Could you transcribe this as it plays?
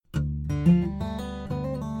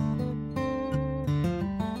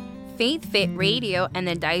Faith Fit Radio and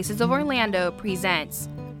the Diocese of Orlando presents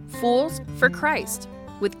Fools for Christ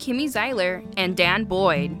with Kimmy Zeiler and Dan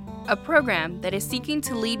Boyd, a program that is seeking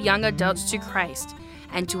to lead young adults to Christ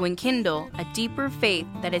and to enkindle a deeper faith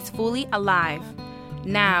that is fully alive.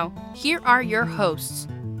 Now, here are your hosts.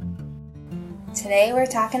 Today we're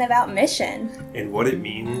talking about mission. And what it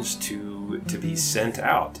means to be sent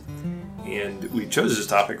out. And we chose this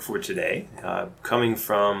topic for today, coming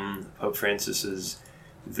from Pope Francis's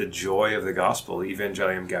The Joy of the Gospel,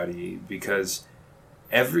 Evangelium Gaudii, because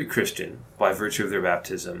every Christian, by virtue of their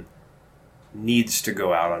baptism, needs to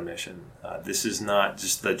go out on mission. This is not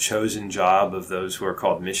just the chosen job of those who are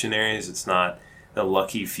called missionaries. It's not the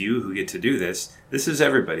lucky few who get to do this. This is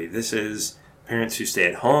everybody. This is parents who stay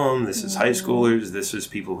at home. This is high schoolers. This is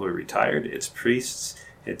people who are retired. It's priests.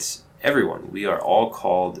 It's everyone. We are all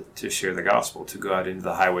called to share the gospel, to go out into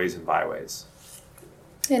the highways and byways.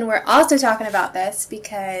 And we're also talking about this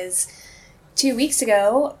because 2 weeks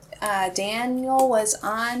ago, Daniel was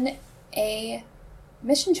on a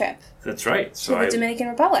mission trip. That's right. To the Dominican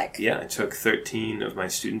Republic. Yeah, I took 13 of my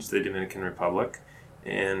students to the Dominican Republic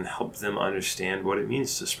and helped them understand what it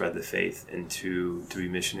means to spread the faith and to be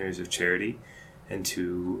missionaries of charity and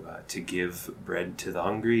to give bread to the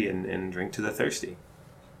hungry and drink to the thirsty.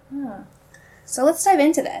 So let's dive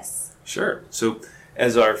into this. Sure. So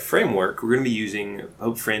as our framework, we're going to be using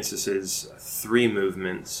Pope Francis's three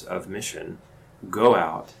movements of mission: go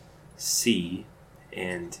out, see,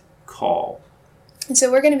 and call. And so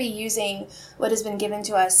we're going to be using what has been given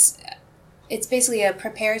to us. It's basically a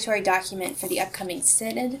preparatory document for the upcoming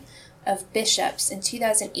Synod of Bishops in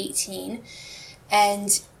 2018.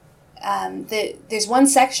 And there's one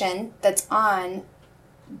section that's on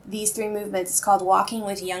these three movements. It's called Walking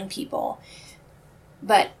with Young People.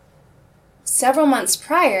 But several months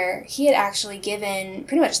prior, he had actually given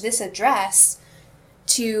pretty much this address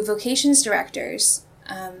to vocations directors.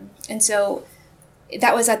 And so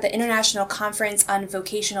that was at the International Conference on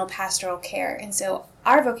Vocational Pastoral Care. And so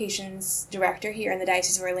our vocations director here in the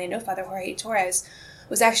Diocese of Orlando, Father Jorge Torres,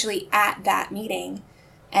 was actually at that meeting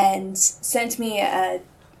and sent me an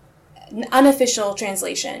unofficial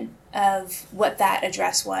translation of what that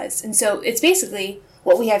address was. And so it's basically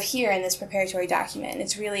what we have here in this preparatory document.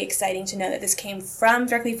 It's really exciting to know that this came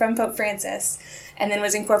directly from Pope Francis and then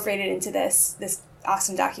was incorporated into this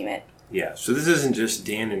awesome document. Yeah, so this isn't just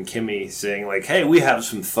Dan and Kimmy saying like, hey, we have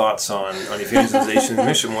some thoughts on evangelization and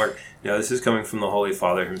mission work. No, this is coming from the Holy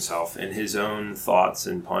Father himself and his own thoughts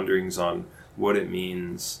and ponderings on what it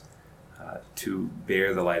means to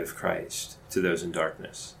bear the light of Christ to those in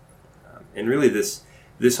darkness. And really this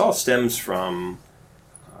all stems from,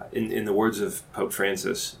 in the words of Pope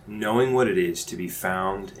Francis, knowing what it is to be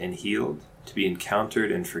found and healed, to be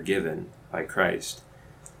encountered and forgiven by Christ,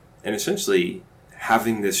 and essentially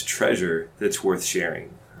having this treasure that's worth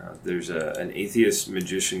sharing. There's an atheist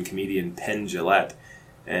magician, comedian, Penn Jillette,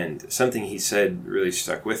 and something he said really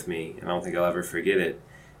stuck with me, and I don't think I'll ever forget it,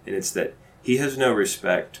 and it's that he has no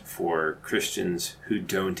respect for Christians who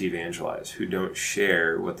don't evangelize, who don't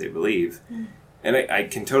share what they believe. And I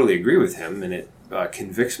can totally agree with him, and it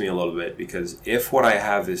convicts me a little bit, because if what I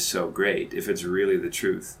have is so great, if it's really the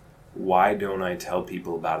truth, why don't I tell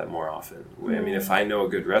people about it more often? I mean, if I know a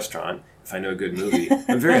good restaurant, if I know a good movie,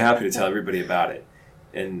 I'm very happy to tell everybody about it.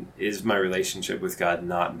 And is my relationship with God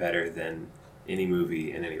not better than any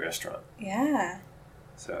movie and any restaurant? Yeah.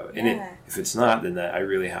 So, if it's not, then I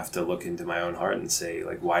really have to look into my own heart and say,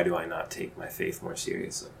 like, why do I not take my faith more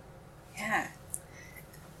seriously? Yeah.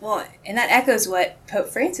 Well, and that echoes what Pope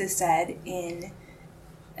Francis said in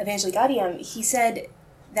Evangelii Gaudium. He said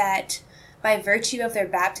that by virtue of their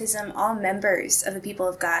baptism, all members of the people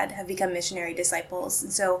of God have become missionary disciples.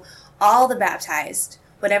 And so all the baptized,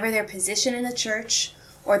 whatever their position in the church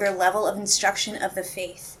or their level of instruction of the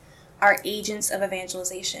faith, are agents of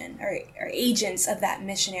evangelization, or agents of that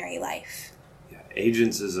missionary life. Yeah,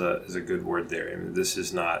 agents is a good word there. I mean, this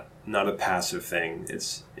is not a passive thing.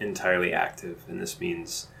 It's entirely active, and this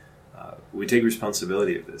means we take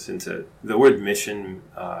responsibility of this. And the word mission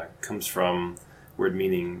comes from word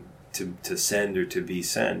meaning to send or to be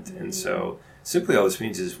sent. And so simply all this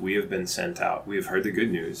means is we have been sent out. We have heard the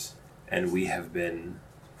good news, and we have been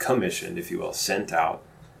commissioned, if you will, sent out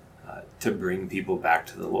to bring people back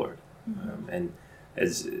to the Lord. And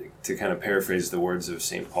as to kind of paraphrase the words of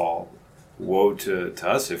St. Paul, woe to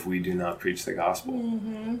us if we do not preach the gospel.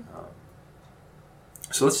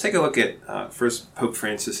 So let's take a look at first Pope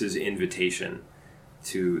Francis's invitation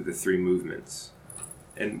to the three movements.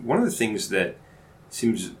 And one of the things that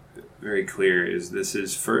seems very clear is this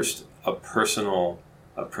is first a personal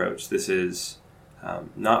approach. This is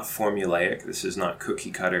not formulaic. This is not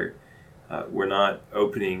cookie cutter. We're not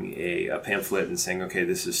opening a pamphlet and saying, okay,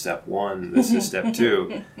 this is step one, this is step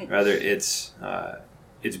two. Rather, it's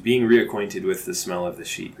being reacquainted with the smell of the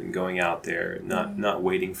sheep and going out there, not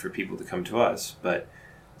waiting for people to come to us, but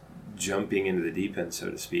jumping into the deep end, so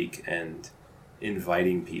to speak, and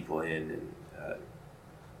inviting people in, and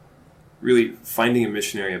really finding a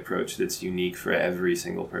missionary approach that's unique for every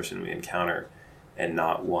single person we encounter, and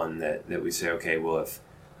not one that we say, okay, well, if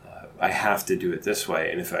I have to do it this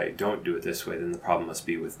way, and if I don't do it this way, then the problem must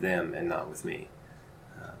be with them and not with me.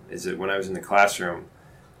 Is that when I was in the classroom,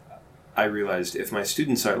 I realized if my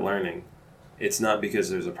students aren't learning, it's not because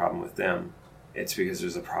there's a problem with them, it's because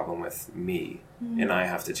there's a problem with me, and I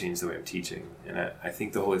have to change the way I'm teaching. And I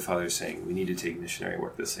think the Holy Father is saying we need to take missionary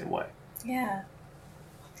work the same way. Yeah.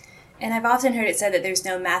 And I've often heard it said that there's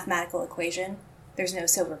no mathematical equation, there's no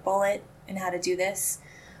silver bullet in how to do this.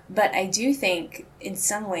 But I do think in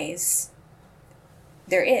some ways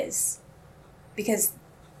there is, because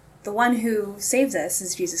the one who saves us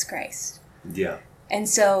is Jesus Christ. Yeah. And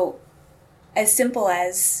so as simple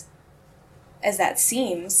as that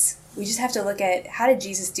seems, we just have to look at how did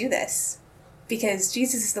Jesus do this? Because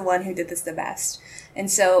Jesus is the one who did this the best. And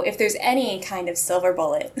so if there's any kind of silver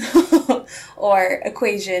bullet or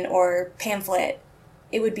equation or pamphlet,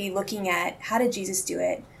 it would be looking at how did Jesus do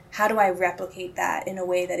it? How do I replicate that in a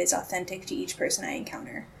way that is authentic to each person I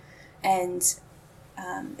encounter? And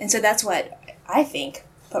so that's what I think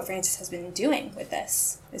Pope Francis has been doing with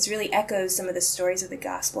this. It really echoes some of the stories of the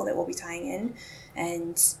gospel that we'll be tying in,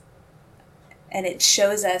 and it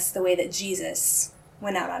shows us the way that Jesus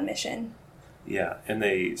went out on mission. Yeah,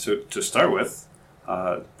 and so to start with,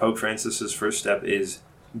 Pope Francis's first step is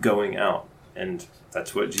going out, and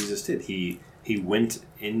that's what Jesus did. He went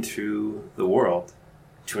into the world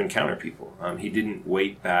to encounter people. He didn't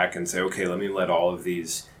wait back and say, okay, let me let all of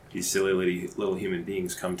these silly little human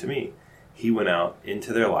beings come to me. He went out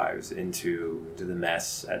into their lives, into the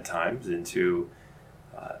mess at times, into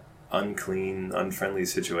unclean, unfriendly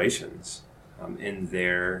situations, and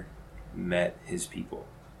there met his people.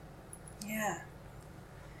 Yeah.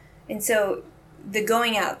 And so the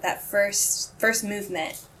going out, that first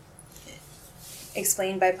movement,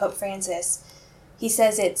 explained by Pope Francis, he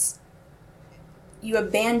says it's you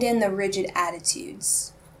abandon the rigid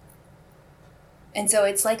attitudes. And so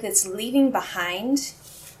it's like this leaving behind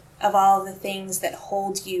of all the things that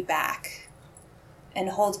hold you back and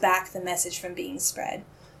hold back the message from being spread.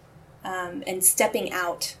 And stepping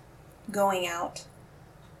out, going out,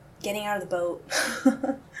 getting out of the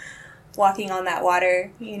boat, walking on that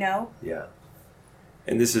water, Yeah.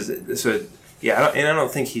 And this is, so, yeah, I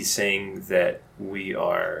don't think he's saying that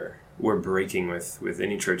we're breaking with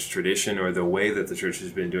any church tradition or the way that the church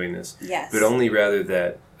has been doing this. Yes. But only rather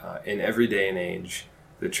that in every day and age,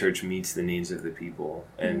 the church meets the needs of the people,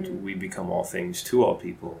 and we become all things to all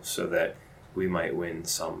people, so that we might win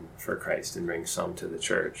some for Christ and bring some to the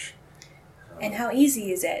church. And how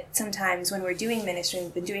easy is it sometimes when we're doing ministry,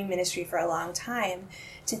 we've been doing ministry for a long time,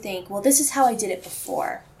 to think, well, this is how I did it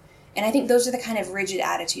before. And I think those are the kind of rigid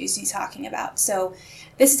attitudes he's talking about. So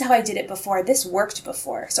this is how I did it before. This worked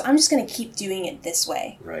before. So I'm just going to keep doing it this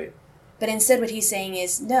way. Right. But instead what he's saying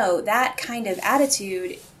is, no, that kind of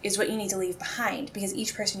attitude is what you need to leave behind, because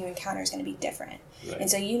each person you encounter is going to be different. Right. And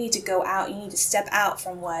so you need to go out, you need to step out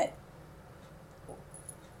from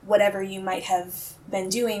whatever you might have been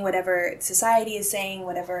doing, whatever society is saying,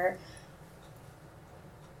 whatever's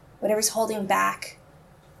holding back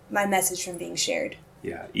my message from being shared.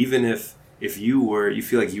 Yeah, even if you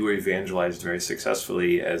feel like you were evangelized very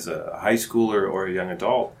successfully as a high schooler or a young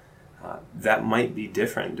adult, that might be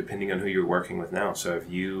different depending on who you're working with now. So if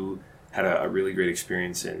you had a really great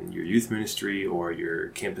experience in your youth ministry or your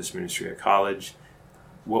campus ministry at college,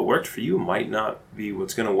 what worked for you might not be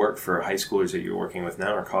what's going to work for high schoolers that you're working with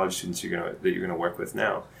now or college students that you're going to work with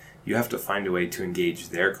now. You have to find a way to engage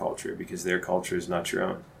their culture, because their culture is not your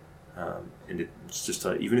own. And it's just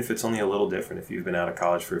even if it's only a little different, if you've been out of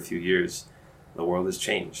college for a few years, the world has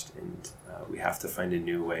changed, and we have to find a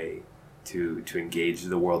new way to engage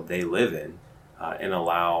the world they live in, and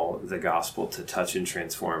allow the gospel to touch and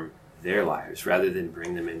transform their lives rather than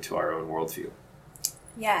bring them into our own worldview.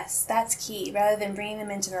 Yes, that's key, rather than bringing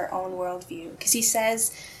them into their own worldview. Because he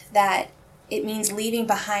says that it means leaving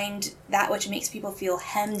behind that which makes people feel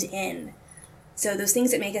hemmed in. So those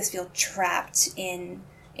things that make us feel trapped in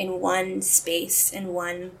one space, in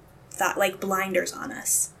one thought, like blinders on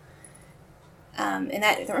us. And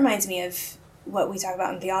that reminds me of what we talk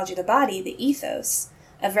about in theology of the body, the ethos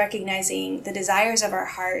of recognizing the desires of our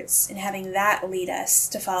hearts and having that lead us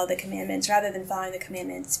to follow the commandments rather than following the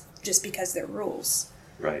commandments just because they're rules.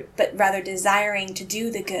 Right. but rather desiring to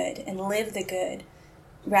do the good and live the good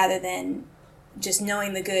rather than just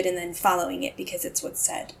knowing the good and then following it because it's what's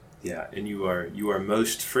said. Yeah, and you are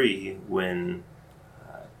most free when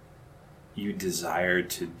you desire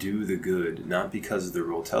to do the good, not because the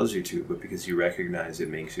rule tells you to, but because you recognize it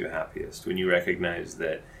makes you happiest. When you recognize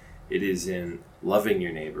that it is in loving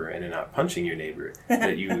your neighbor and in not punching your neighbor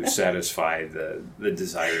that you satisfy the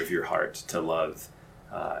desire of your heart to love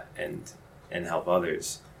and help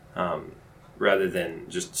others, rather than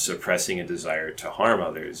just suppressing a desire to harm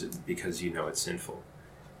others because you know it's sinful.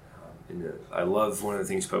 I love one of the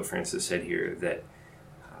things Pope Francis said here, that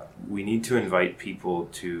we need to invite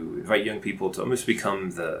young people to almost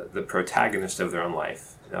become the protagonist of their own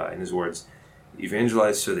life. In his words,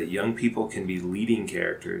 evangelize so that young people can be leading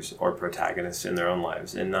characters or protagonists in their own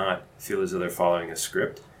lives and not feel as though they're following a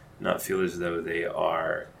script, not feel as though they're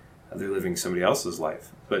living somebody else's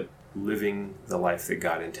life, but living the life that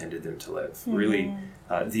God intended them to live. Mm-hmm. Really,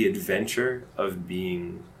 the adventure of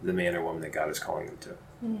being the man or woman that God is calling them to,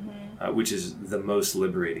 mm-hmm. Which is the most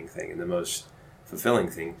liberating thing and the most fulfilling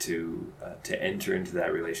thing to enter into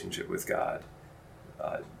that relationship with God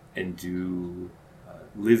and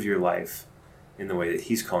live your life in the way that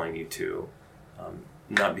He's calling you to,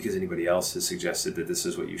 not because anybody else has suggested that this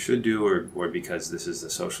is what you should do or because this is the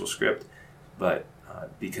social script, but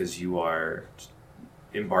because you are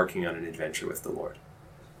embarking on an adventure with the Lord.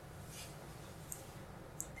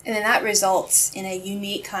 And then that results in a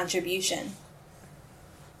unique contribution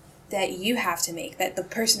that you have to make, that the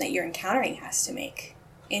person that you're encountering has to make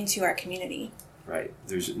into our community. Right.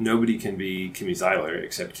 Nobody can be Kimmy Zeiler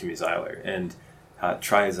except Kimmy Zeiler. And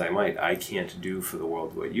try as I might, I can't do for the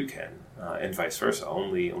world what you can, and vice versa.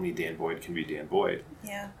 Only Dan Boyd can be Dan Boyd.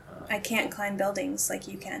 Yeah. I can't climb buildings like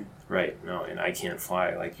you can. Right. No, and I can't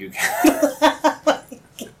fly like you can.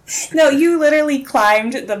 No, you literally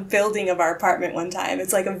climbed the building of our apartment one time.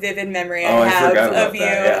 It's like a vivid memory I have of you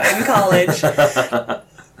in college.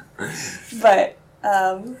 But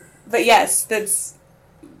yes, that's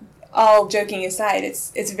all joking aside.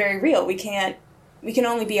 It's very real. We can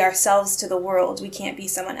only be ourselves to the world. We can't be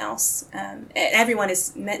someone else. And everyone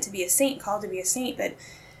is meant to be a saint, called to be a saint, but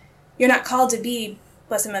you're not called to be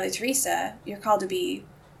Blessed Mother Teresa. You're called to be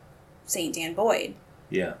Saint Dan Boyd.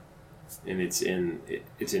 Yeah. And it's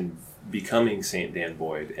in becoming Saint Dan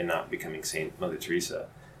Boyd and not becoming Saint Mother Teresa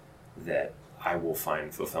that I will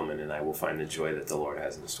find fulfillment and I will find the joy that the Lord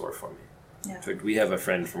has in store for me. Yeah. In fact, we have a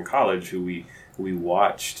friend from college who we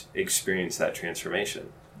watched experience that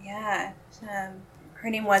transformation. Yeah. Her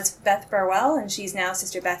name was Beth Burwell, and she's now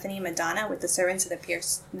Sister Bethany Madonna with the Servants of the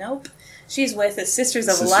Pierced. Nope. She's with the Sisters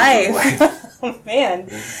of Life. Oh, man.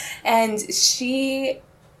 And she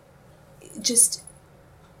just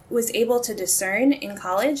was able to discern in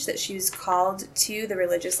college that she was called to the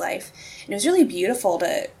religious life. And it was really beautiful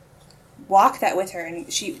to walk that with her.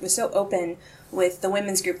 And she was so open with the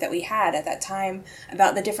women's group that we had at that time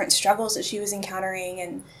about the different struggles that she was encountering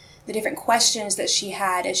and the different questions that she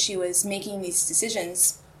had as she was making these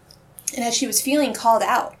decisions. And as she was feeling called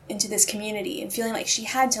out into this community and feeling like she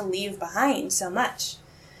had to leave behind so much.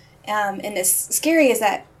 And as scary as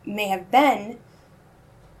that may have been,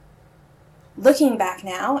 looking back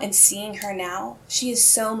now and seeing her now, she is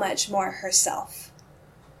so much more herself.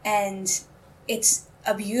 And it's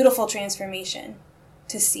a beautiful transformation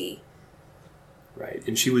to see. Right.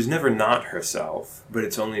 And she was never not herself, but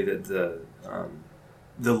it's only that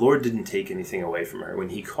the Lord didn't take anything away from her. When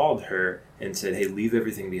He called her and said, hey, leave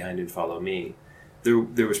everything behind and follow me,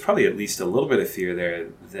 there was probably at least a little bit of fear there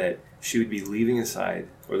that she would be leaving aside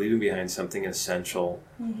or leaving behind something essential,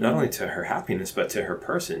 mm-hmm. not only to her happiness, but to her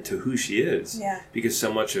person, to who she is. Yeah. Because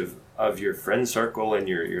so much of your friend circle and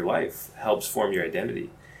your life helps form your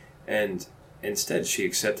identity. And instead, she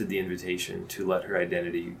accepted the invitation to let her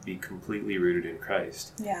identity be completely rooted in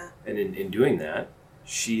Christ. Yeah. And in doing that,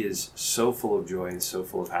 she is so full of joy and so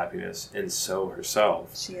full of happiness and so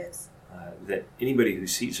herself. She is. That anybody who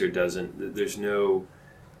sees her there's no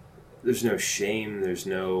shame, there's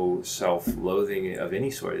no self-loathing of any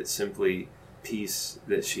sort. It's simply peace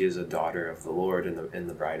that she is a daughter of the Lord and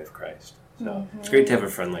the bride of Christ. So mm-hmm. It's great to have a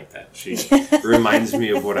friend like that. She reminds me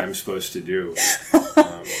of what I'm supposed to do.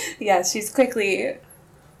 Yeah, she's quickly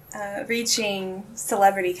reaching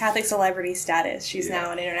Catholic celebrity status. She's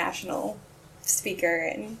now an international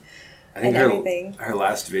speaker and everything. Her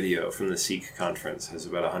last video from the Sikh conference has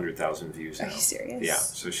about 100,000 views now. Are you serious? Yeah,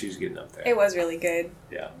 so she's getting up there. It was really good.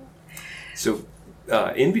 Yeah. So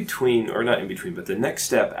in between, or not in between, but the next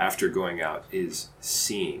step after going out is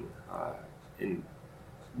seeing. And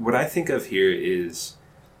what I think of here is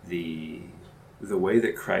the the way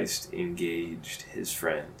that Christ engaged his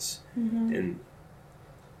friends. Mm-hmm. And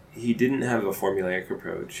he didn't have a formulaic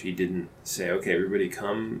approach. He didn't say, okay, everybody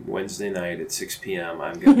come Wednesday night at 6 p.m.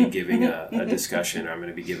 I'm going to be giving a discussion, or I'm going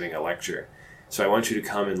to be giving a lecture. So I want you to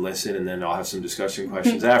come and listen, and then I'll have some discussion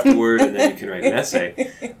questions afterward, and then you can write an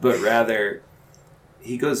essay. But rather,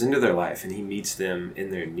 he goes into their life, and he meets them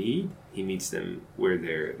in their need. He meets them where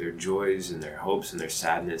their joys and their hopes and their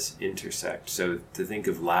sadness intersect. So to think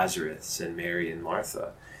of Lazarus and Mary and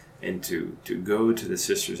Martha, and to go to the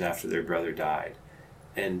sisters after their brother died,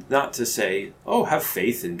 and not to say, oh, have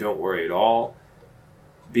faith and don't worry at all,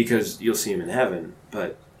 because you'll see him in heaven,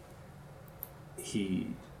 but he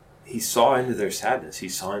saw into their sadness, he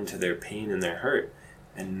saw into their pain and their hurt,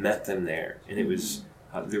 and met them there. And it was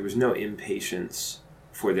there was no impatience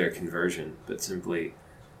for their conversion, but simply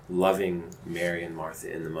loving Mary and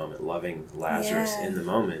Martha in the moment, loving Lazarus in the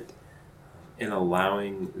moment, and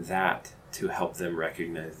allowing that to help them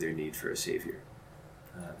recognize their need for a Savior.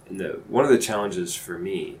 And one of the challenges for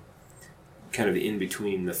me, kind of in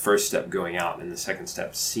between the first step going out and the second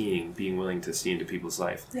step being willing to see into people's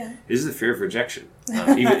life, is the fear of rejection.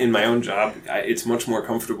 Even in my own job, it's much more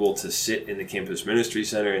comfortable to sit in the campus ministry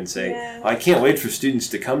center and say, I can't wait for students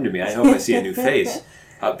to come to me. I hope I see a new face.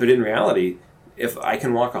 But in reality, if I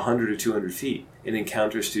can walk 100 or 200 feet and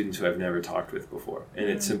encounter students who I've never talked with before, and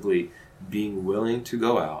it's simply being willing to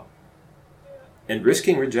go out and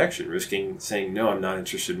risking rejection, risking saying, no, I'm not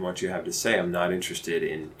interested in what you have to say. I'm not interested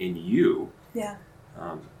in you. Yeah.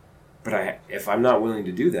 But if I'm not willing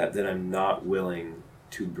to do that, then I'm not willing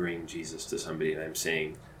to bring Jesus to somebody. And I'm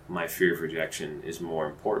saying my fear of rejection is more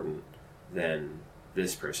important than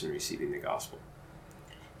this person receiving the gospel.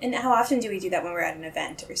 And how often do we do that when we're at an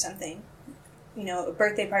event or something? You know, a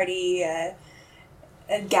birthday party, a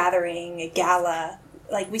gathering, a gala.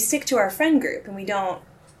 Like, we stick to our friend group and we don't.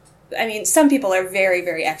 I mean, some people are very,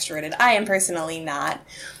 very extroverted. I am personally not.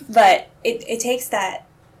 But it takes that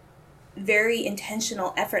very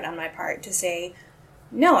intentional effort on my part to say,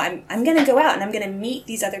 no, I'm going to go out and I'm going to meet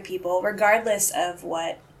these other people regardless of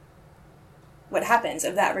what happens,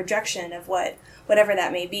 of that rejection, of whatever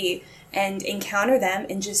that may be, and encounter them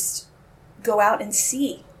and just go out and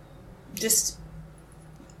see. Just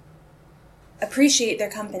appreciate their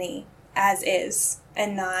company as is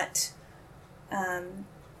and not...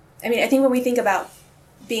 I think when we think about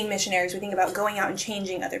being missionaries, we think about going out and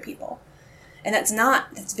changing other people. And that's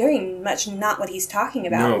very much not what he's talking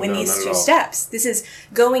about these two steps. This is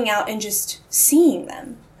going out and just seeing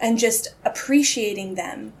them and just appreciating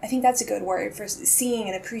them. I think that's a good word for seeing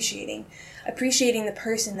and appreciating the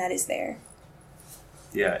person that is there.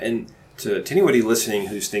 Yeah, and to anybody listening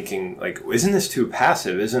who's thinking, like, isn't this too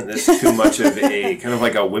passive? Isn't this too much of a kind of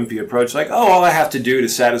like a wimpy approach? Like, oh, all I have to do to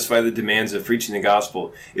satisfy the demands of preaching the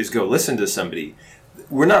gospel is go listen to somebody.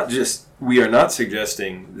 We are not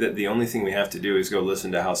suggesting that the only thing we have to do is go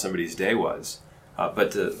listen to how somebody's day was. I'll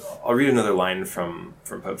read another line from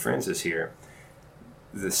Pope Francis here.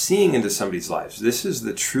 The seeing into somebody's lives. This is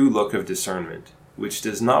the true look of discernment, which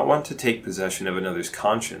does not want to take possession of another's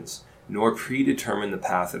conscience, nor predetermine the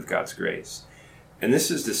path of God's grace. And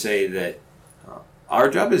this is to say that our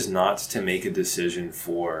job is not to make a decision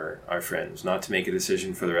for our friends, not to make a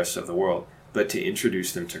decision for the rest of the world, but to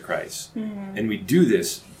introduce them to Christ. Mm-hmm. And we do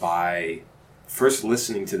this by first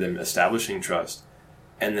listening to them, establishing trust,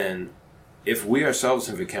 and then if we ourselves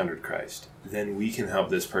have encountered Christ, then we can help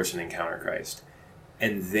this person encounter Christ.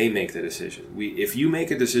 And they make the decision. If you make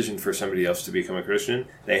a decision for somebody else to become a Christian,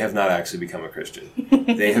 they have not actually become a Christian.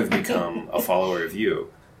 They have become a follower of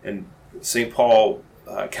you. And St. Paul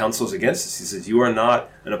counsels against this. He says, you are not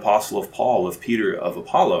an apostle of Paul, of Peter, of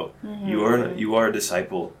Apollo. Mm-hmm. You are a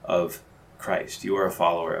disciple of Christ. You are a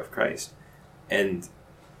follower of Christ. And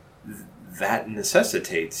that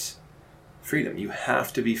necessitates freedom. You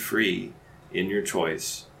have to be free in your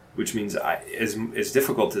choice, which means as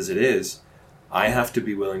difficult as it is, I have to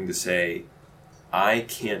be willing to say, I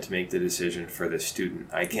can't make the decision for this student.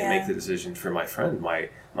 I can't make the decision for my friend,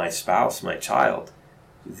 my spouse, my child.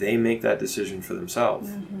 They make that decision for themselves.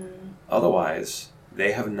 Mm-hmm. Otherwise,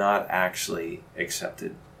 they have not actually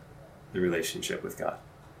accepted the relationship with God.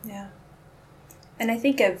 Yeah. And I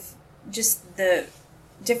think of just the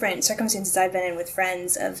different circumstances I've been in with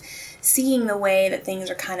friends of seeing the way that things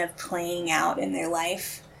are kind of playing out in their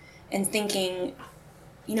life and thinking,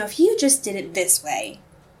 you know, if you just did it this way,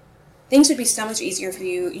 things would be so much easier for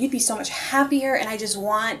you. You'd be so much happier, and I just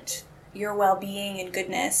want your well-being and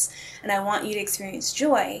goodness, and I want you to experience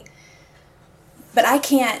joy. But I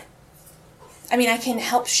can't I mean, I can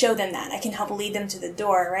help show them that. I can help lead them to the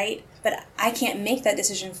door, right? But I can't make that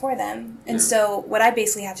decision for them. And so what I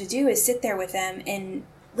basically have to do is sit there with them and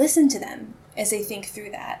listen to them as they think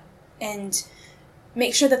through that, and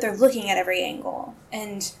make sure that they're looking at every angle,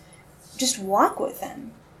 and just walk with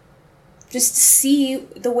them. Just see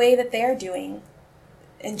the way that they're doing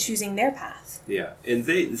and choosing their path. Yeah, and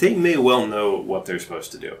they may well know what they're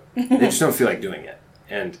supposed to do. They just don't feel like doing it.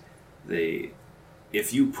 And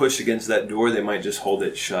if you push against that door, they might just hold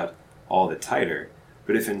it shut all the tighter.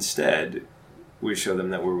 But if instead we show them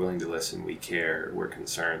that we're willing to listen, we care, we're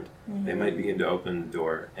concerned, they might begin to open the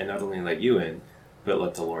door and not only let you in, but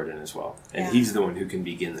let the Lord in as well. And He's the one who can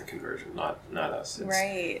begin the conversion, not us.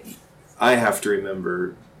 Right. I have to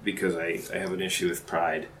remember, because I have an issue with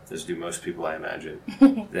pride, as do most people, I imagine,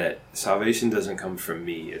 that salvation doesn't come from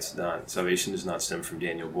me. Salvation does not stem from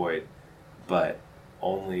Daniel Boyd, but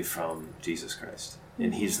only from Jesus Christ.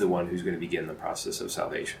 And He's the one who's going to begin the process of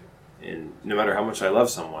salvation. And no matter how much I love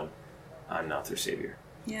someone, I'm not their Savior.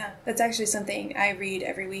 Yeah, that's actually something I read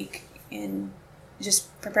every week in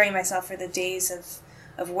just preparing myself for the days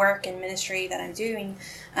of work and ministry that I'm doing.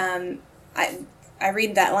 I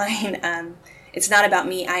read that line, it's not about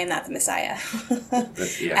me, I am not the Messiah.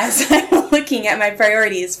 As I'm looking at my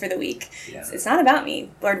priorities for the week. Yeah. It's not about me.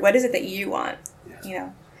 Lord, what is it that you want? Yeah. You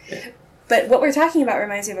know. Yeah. But what we're talking about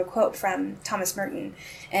reminds me of a quote from Thomas Merton,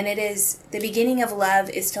 and it is, "The beginning of love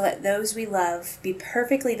is to let those we love be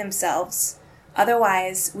perfectly themselves.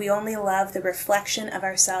 Otherwise, we only love the reflection of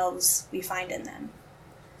ourselves we find in them."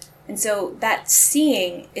 And so that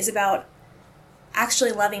seeing is about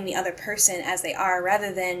actually loving the other person as they are,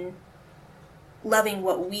 rather than loving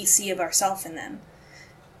what we see of ourselves in them.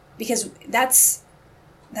 Because that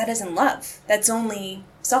isn't love. That's only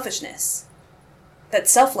selfishness. That's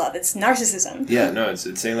self-love. It's narcissism. Yeah, no, it's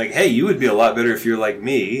saying like, hey, you would be a lot better if you're like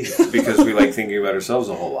me, because we like thinking about ourselves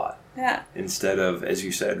a whole lot. Yeah. Instead of, as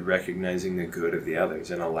you said, recognizing the good of the others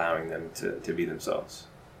and allowing them to be themselves.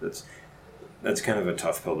 That's kind of a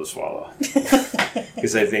tough pill to swallow.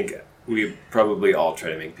 Because I think we probably all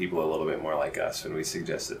try to make people a little bit more like us when we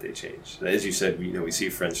suggest that they change. As you said, we see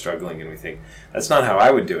a friend struggling and we think, that's not how I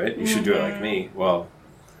would do it. You should do it like me. Well,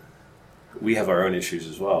 we have our own issues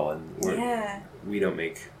as well, and we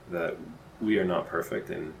are not perfect,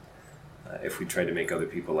 and if we tried to make other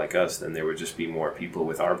people like us, then there would just be more people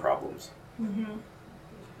with our problems. Mm-hmm.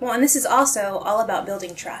 Well, and this is also all about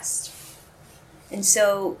building trust. And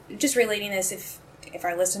so, just relating this, if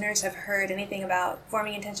our listeners have heard anything about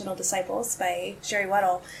Forming Intentional Disciples by Sherry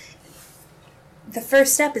Weddle, the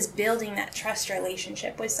first step is building that trust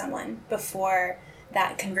relationship with someone before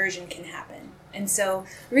that conversion can happen. And so,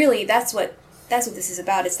 really, that's what this is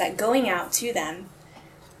about. It's that going out to them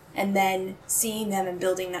and then seeing them and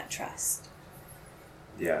building that trust.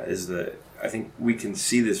 Yeah, I think we can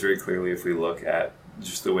see this very clearly if we look at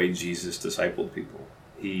just the way Jesus discipled people.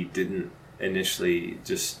 He didn't initially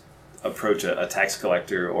just approach a tax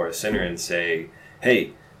collector or a sinner and say,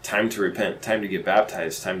 hey, time to repent, time to get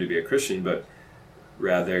baptized, time to be a Christian, but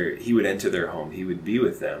rather he would enter their home, he would be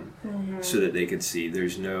with them, so that they could see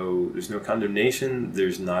there's no condemnation,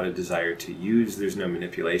 there's not a desire to use, there's no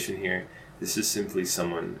manipulation here. This is simply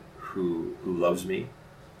someone who loves me,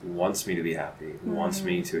 wants me to be happy, wants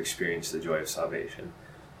me to experience the joy of salvation.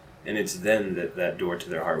 And it's then that door to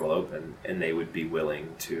their heart will open, and they would be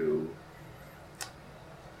willing to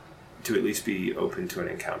at least be open to an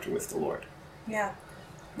encounter with the Lord. Yeah,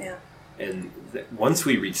 yeah. And once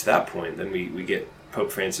we reach that point, then we get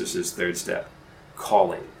Pope Francis's third step,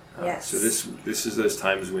 calling. Yes. So this is those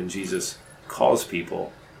times when Jesus calls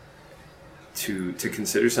people to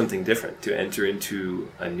consider something different, to enter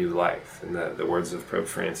into a new life. In the words of Pope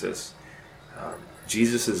Francis,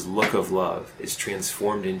 Jesus' look of love is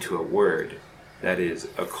transformed into a word that is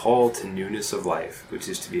a call to newness of life, which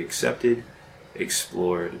is to be accepted,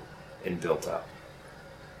 explored, and built up.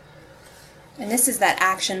 And this is that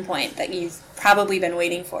action point that you've probably been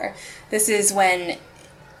waiting for. This is when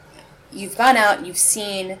you've gone out, you've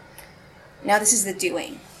seen, now this is the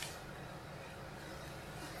doing.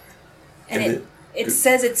 And it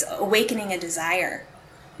says it's awakening a desire.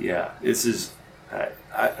 Yeah, this is,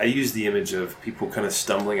 I use the image of people kind of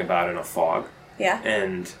stumbling about in a fog. Yeah.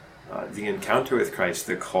 And the encounter with Christ,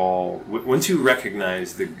 the call, once you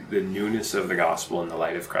recognize the newness of the gospel and the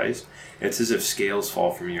light of Christ, it's as if scales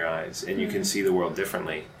fall from your eyes and you can see the world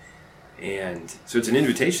differently. And so it's an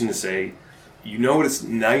invitation to say, you know what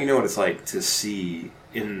it's like to see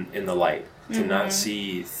in the light, to not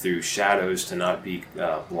see through shadows, to not be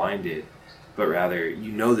blinded, but rather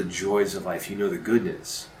you know the joys of life, you know the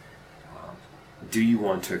goodness. Do you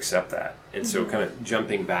want to accept that? And so kind of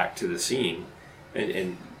jumping back to the seeing,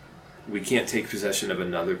 And we can't take possession of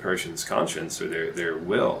another person's conscience or their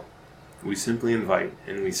will. We simply invite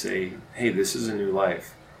and we say, hey, this is a new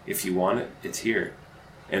life. If you want it, it's here.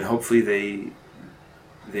 And hopefully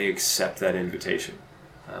they accept that invitation.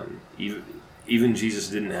 Even Jesus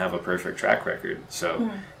didn't have a perfect track record,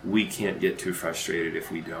 so we can't get too frustrated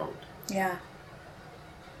if we don't. Yeah.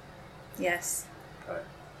 Yes. Okay.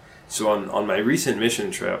 So on my recent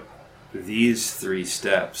mission trip, these 3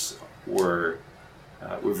 steps were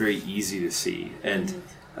very easy to see. And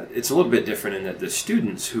it's a little bit different in that the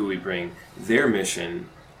students who we bring, their mission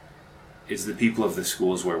is the people of the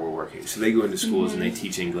schools where we're working. So they go into schools and they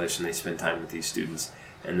teach English and they spend time with these students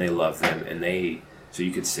and they love them. And so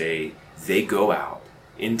you could say, they go out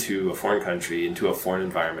into a foreign country, into a foreign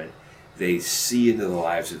environment. They see into the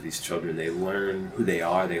lives of these children. They learn who they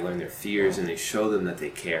are. They learn their fears, and they show them that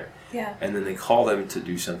they care. Yeah. And then they call them to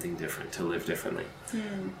do something different, to live differently.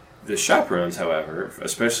 The chaperones, however,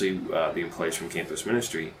 especially the employees from campus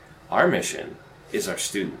ministry, our mission is our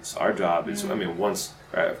students. Our job is, for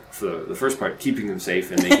the first part, keeping them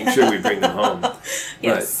safe and making sure we bring them home.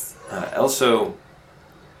 Yes. But also,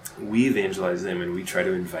 we evangelize them and we try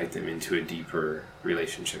to invite them into a deeper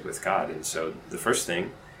relationship with God. And so the first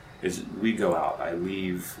thing is we go out. I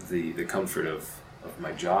leave the comfort of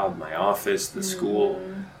my job, my office, the school.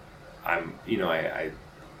 I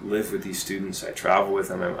live with these students. I travel with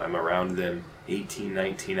them. I'm around them 18,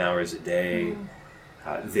 19 hours a day.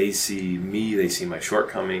 They see me. They see my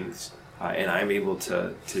shortcomings. And I'm able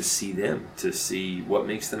to see them, to see what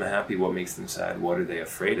makes them happy, what makes them sad, what are they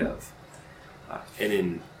afraid of.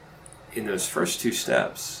 And in those first 2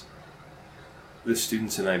 steps, the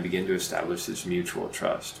students and I begin to establish this mutual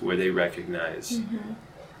trust where they recognize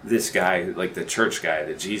this guy, like the church guy,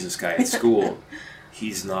 the Jesus guy at school,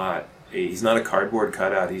 he's not a cardboard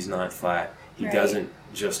cutout, he's not flat. He doesn't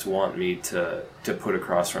just want me to put a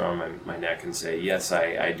cross around my neck and say, yes,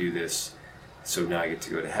 I do this, so now I get to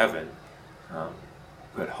go to heaven.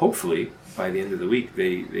 But hopefully, by the end of the week,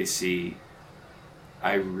 they see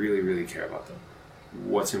I really, really care about them.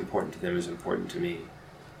 What's important to them is important to me.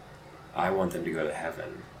 I want them to go to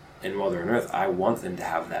heaven. And while they're on earth, I want them to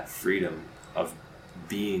have that freedom of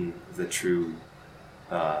being the true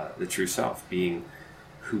self, being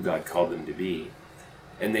who God called them to be.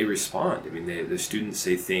 And they respond. I mean, the students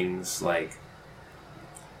say things like,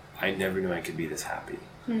 I never knew I could be this happy.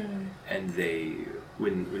 And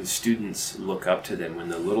when students look up to them, when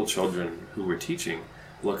the little children who we're teaching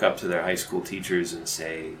look up to their high school teachers and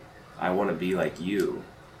say, I want to be like you,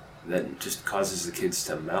 that just causes the kids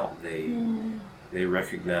to melt. They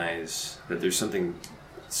recognize that there's something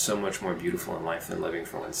so much more beautiful in life than living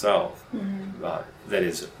for oneself. That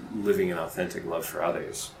is living an authentic love for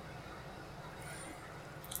others.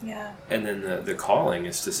 Yeah. And then the calling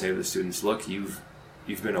is to say to the students, look, you've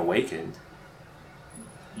been awakened.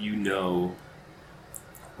 You know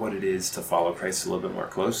what it is to follow Christ a little bit more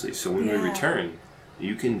closely. So when we return,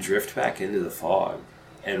 you can drift back into the fog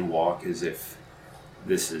and walk as if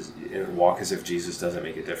Jesus doesn't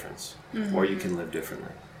make a difference, or you can live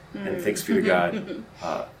differently. And thanks be to God,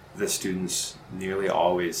 the students nearly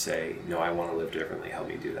always say, no, I want to live differently, help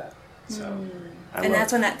me do that. So, and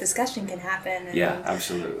that's when that discussion can happen. And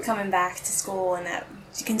absolutely. Coming back to school and that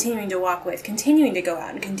continuing to walk with, continuing to go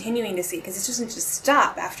out and continuing to see, because it doesn't just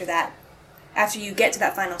stop after that. After you get to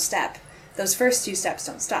that final step, those first 2 steps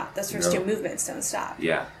don't stop. Those first 2 movements don't stop.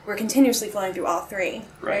 Yeah. We're continuously flowing through all 3,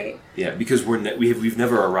 right? Yeah, because we've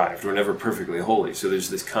never arrived. We're never perfectly holy. So there's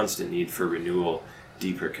this constant need for renewal,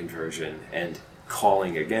 deeper conversion, and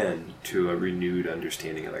calling again to a renewed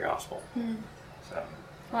understanding of the gospel. So.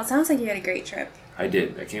 Well, it sounds like you had a great trip. I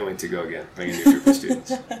did. I can't wait to go again. Bring a new group of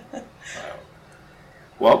students.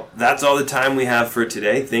 Well, that's all the time we have for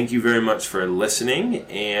today. Thank you very much for listening,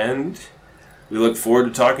 and we look forward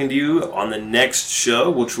to talking to you on the next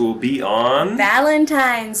show, which will be on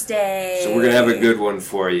Valentine's Day. So we're going to have a good one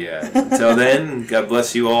for you. Until then, God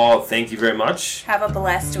bless you all. Thank you very much. Have a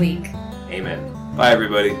blessed week. Amen. Bye,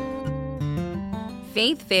 everybody.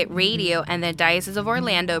 Faith Fit Radio and the Diocese of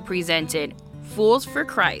Orlando presented Fools for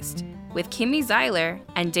Christ with Kimmy Zeiler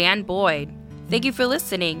and Dan Boyd. Thank you for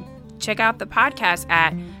listening. Check out the podcast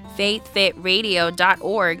at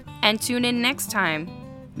faithfitradio.org and tune in next time.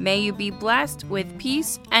 May you be blessed with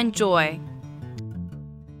peace and joy.